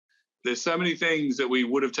there's so many things that we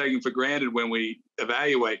would have taken for granted when we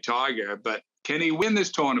evaluate Tiger, but can he win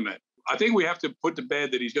this tournament? I think we have to put to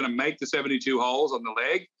bed that he's going to make the 72 holes on the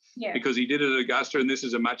leg because he did it at Augusta and this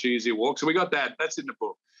is a much easier walk. So we got that. That's in the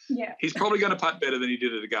book. Yeah. He's probably going to putt better than he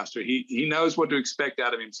did at Augusta. He knows what to expect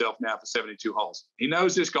out of himself now for 72 holes. He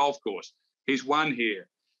knows this golf course. He's won here.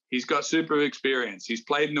 He's got super experience. He's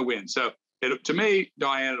played in the wind. So to me,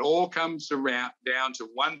 Diane, it all comes down to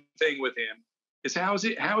one thing with him is how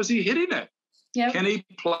is he hitting it? Yep. Can he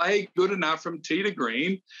play good enough from tee to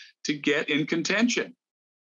green to get in contention?